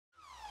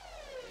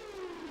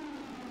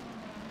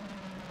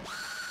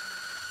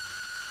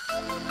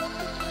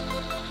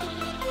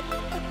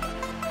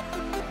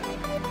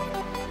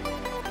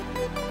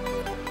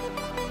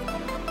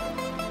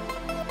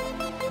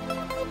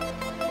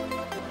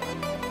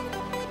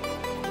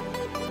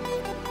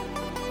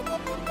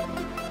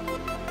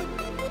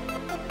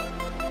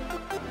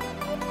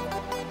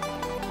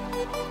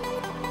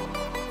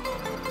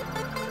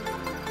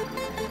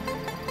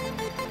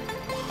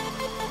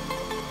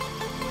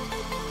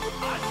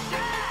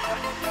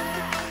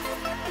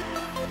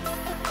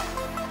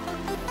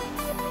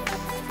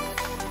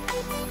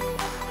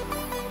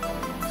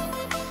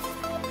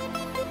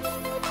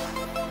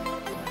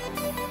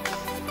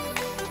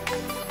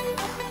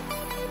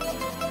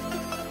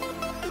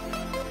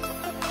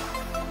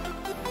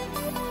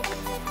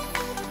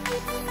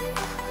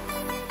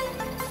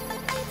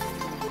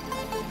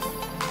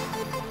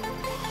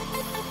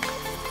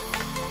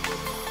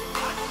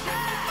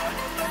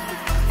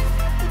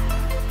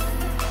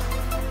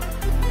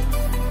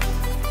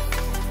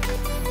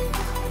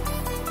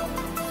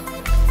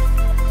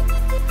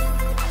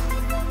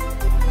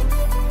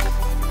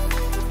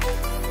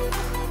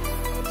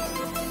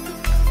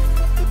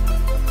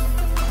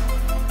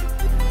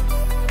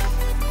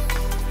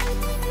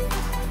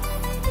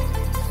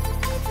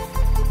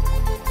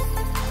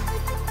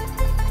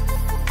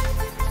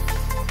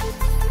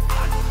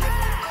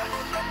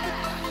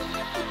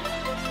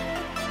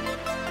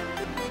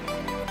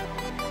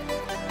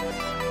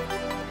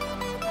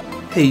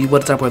Hey,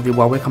 what's up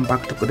everyone, welcome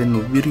back to a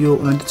new video.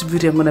 And in this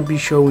video I'm gonna be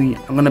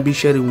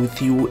sharing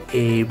with you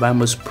a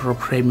VMOS Pro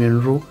Premium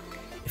ROM,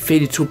 a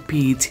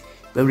 32-bit,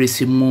 very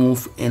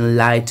smooth and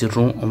light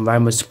ROM on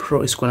VMOS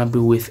Pro. It's gonna be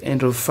with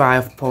Android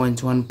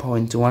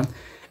 5.1.1.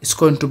 It's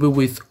going to be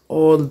with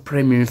all the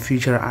premium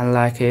features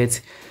unlike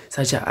it,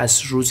 such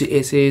as Root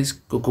Rom,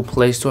 Google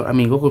Play Store.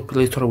 Google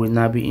Play Store will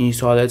not be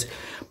installed,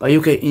 but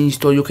you can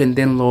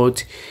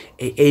download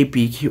a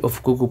APK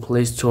of Google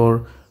Play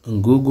Store on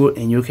Google,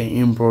 and you can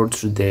import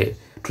to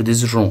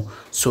this ROM.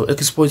 So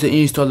expose the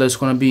installer is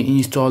gonna be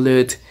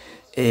installed.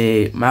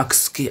 A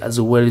max key as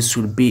well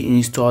should be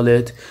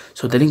installed.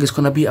 So the link is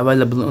gonna be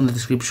available on the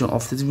description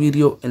of this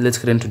video, and let's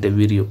get into the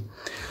video.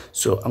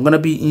 So I'm gonna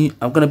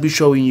be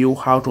showing you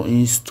how to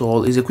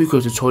install. It's a quick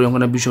tutorial. I'm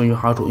gonna be showing you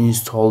how to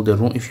install the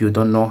ROM if you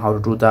don't know how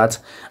to do that.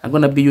 I'm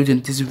gonna be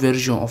using this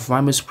version of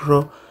VMOS Pro.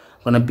 I'm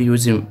gonna be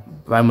using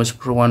VMOS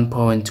Pro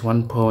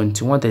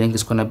 1.1.1. The link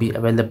is gonna be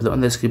available on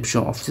the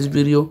description of this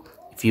video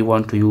if you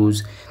want to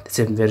use the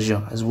same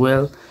version as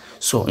well.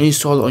 So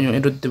install on your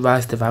Android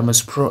device the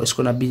VMOS Pro. It's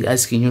gonna be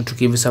asking you to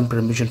give some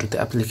permission to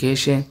the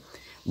application.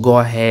 Go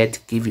ahead,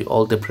 give you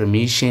all the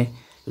permission.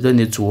 You don't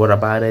need to worry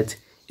about it.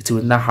 It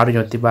will not harm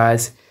your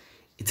device.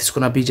 It is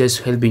gonna be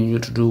just helping you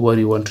to do what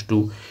you want to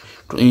do,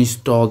 to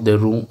install the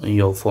ROM on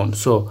your phone.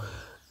 So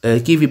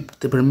give it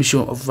the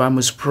permission of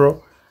VMOS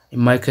Pro. In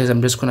my case,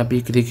 I'm just gonna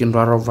be clicking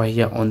right over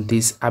here on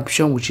this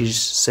option, which is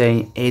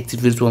saying add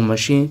virtual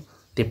machine,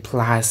 the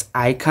plus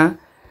icon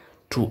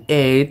to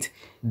add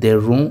the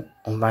ROM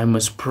on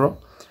VMOS Pro.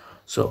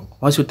 So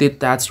once you did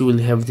that, you will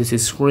have this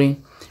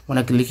screen. When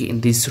I click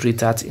in these three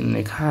dots in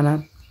the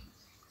corner,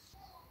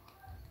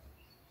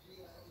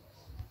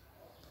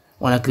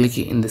 when I click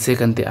in the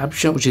second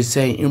option, which is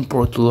saying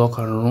import to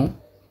local ROM.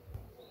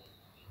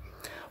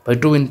 By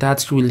doing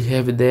that, you will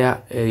have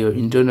there your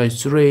internal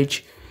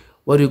storage.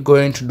 What you're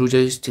going to do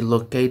just to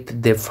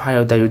locate the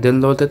file that you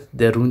downloaded,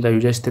 the ROM that you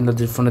just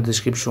downloaded from the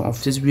description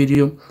of this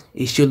video.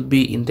 It should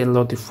be in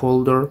downloaded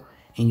folder.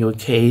 In your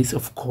case,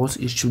 of course,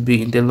 it should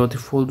be in downloaded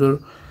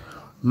folder.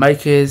 My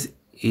case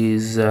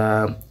is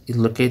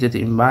located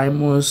in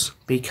VMOS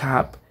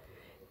Backup,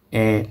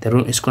 and the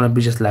ROM is gonna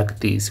be just like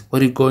this.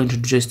 What you're going to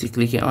do just to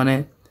click on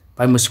it,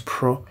 VMOS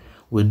Pro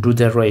will do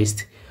the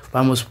rest.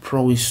 VMOS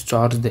Pro will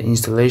start the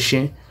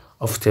installation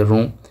of the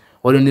ROM.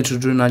 What you need to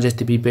do now just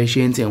to be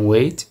patient and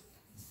wait.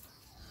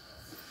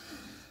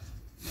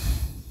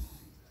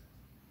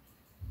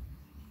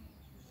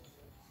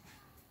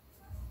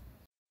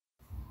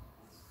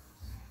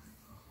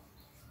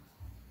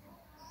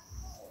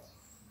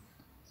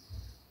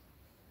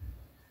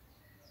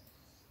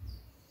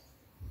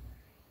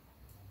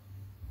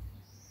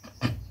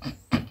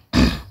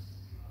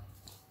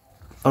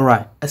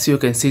 Alright, as you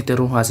can see, the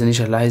ROM has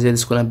initialized.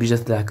 It's gonna be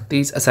just like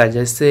this. As I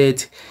just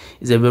said,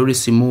 it's a very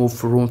smooth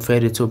ROM,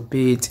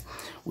 32-bit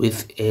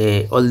with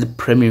all the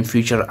premium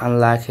feature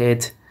unlike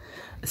it.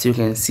 As you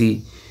can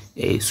see,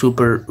 a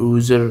super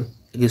user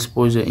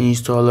exposure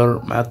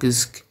installer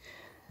max.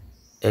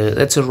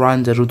 Let's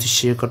run the root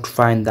shaker to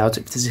find out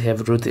if this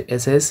have root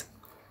SS.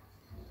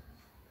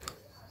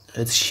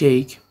 Let's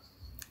shake.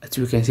 As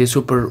you can see,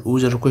 super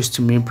user request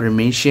me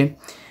permission.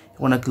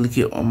 When I click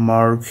it on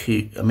mark,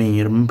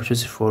 remember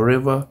just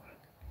forever.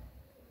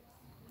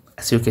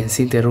 As you can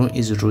see, the ROM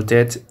is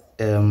rooted.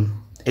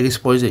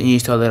 Expose the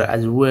installer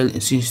as well.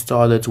 It's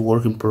installed,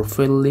 working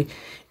perfectly.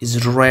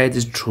 It's ready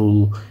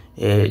to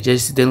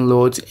just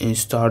download and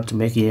start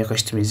making a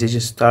customization,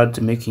 start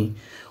making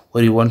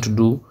what you want to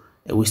do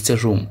with the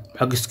ROM.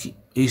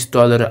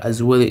 Installer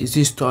as well is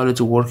installed,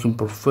 working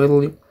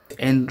perfectly.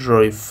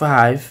 Android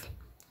 5.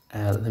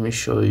 Let me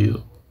show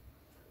you.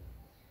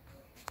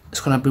 It's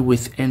gonna be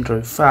with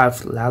Android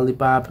 5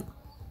 Lollipop,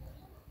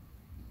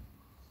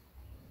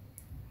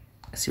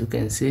 as you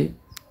can see,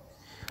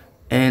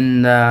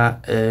 and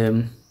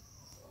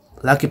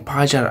Lucky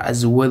Pug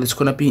as well. It's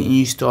gonna be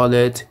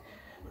installed,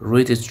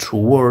 ready to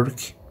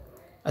work.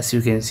 As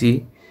you can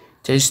see,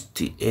 just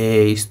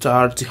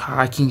start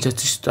hacking, just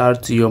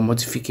start your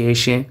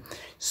modification,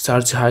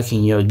 start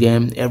hacking your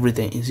game.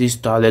 Everything is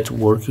installed,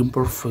 working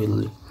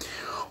perfectly.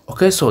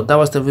 Okay, so that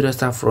was the video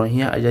stuff from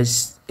here. I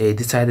just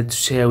decided to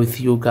share with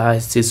you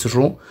guys this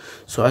ROM.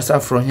 So I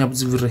start from here.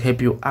 This will help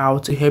you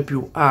out. To help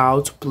you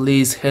out,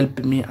 please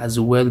help me as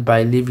well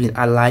by leaving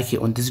a like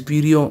on this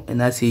video,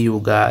 and I see you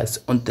guys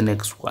on the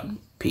next one.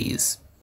 Peace.